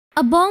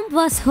A bomb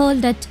was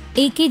hurled at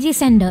AKG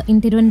Centre in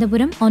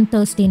Thiruvananthapuram on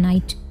Thursday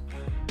night.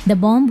 The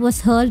bomb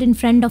was hurled in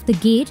front of the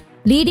gate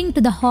leading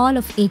to the hall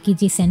of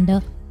AKG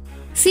Centre.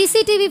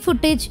 CCTV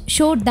footage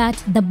showed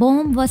that the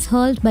bomb was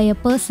hurled by a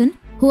person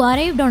who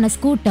arrived on a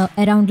scooter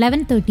around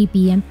 11:30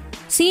 pm.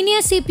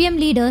 Senior CPM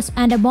leaders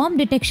and a bomb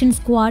detection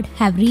squad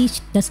have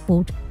reached the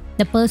spot.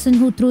 The person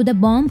who threw the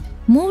bomb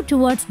moved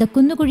towards the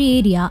Kaumudy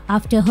area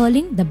after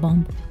hurling the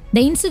bomb.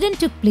 The incident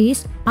took place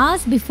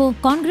hours before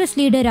Congress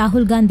leader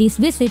Rahul Gandhi's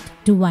visit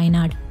to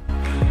Wayanad.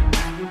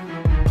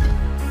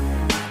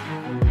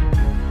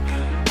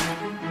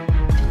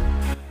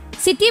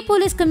 City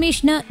Police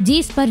Commissioner G.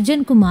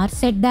 Sparjan Kumar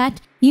said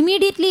that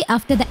immediately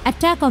after the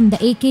attack on the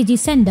AKG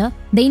Centre,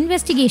 the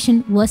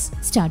investigation was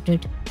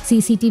started.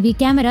 CCTV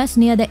cameras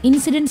near the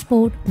incident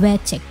spot were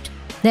checked.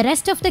 The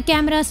rest of the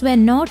cameras were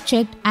not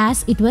checked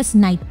as it was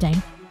night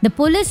time. The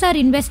police are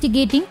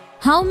investigating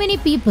how many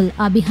people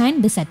are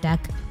behind this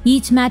attack.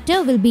 Each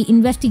matter will be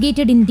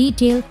investigated in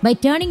detail by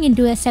turning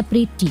into a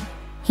separate team.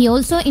 He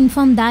also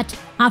informed that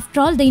after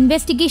all, the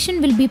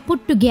investigation will be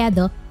put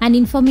together and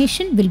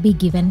information will be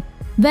given.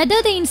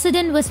 Whether the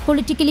incident was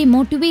politically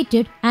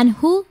motivated and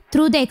who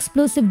threw the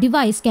explosive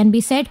device can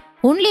be said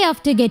only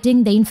after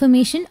getting the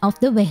information of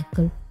the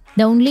vehicle.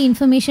 The only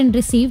information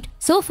received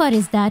so far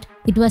is that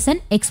it was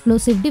an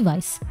explosive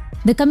device.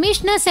 The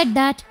commissioner said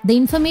that the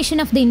information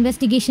of the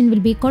investigation will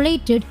be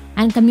collated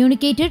and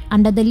communicated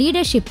under the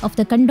leadership of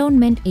the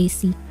Cantonment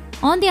AC.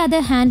 On the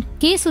other hand,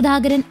 K.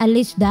 Sudhakaran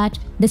alleged that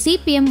the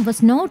CPM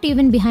was not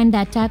even behind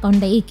the attack on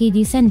the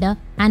AKG Centre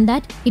and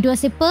that it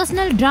was a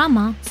personal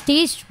drama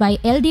staged by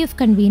LDF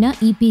convener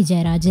E.P.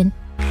 Jayarajan.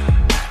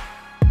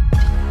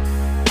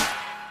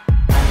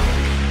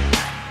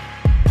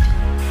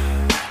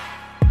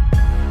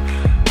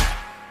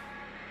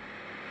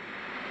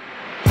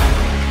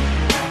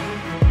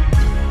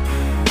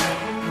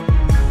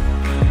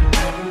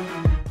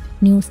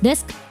 News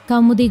Desk,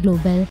 Kaumudy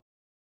Global.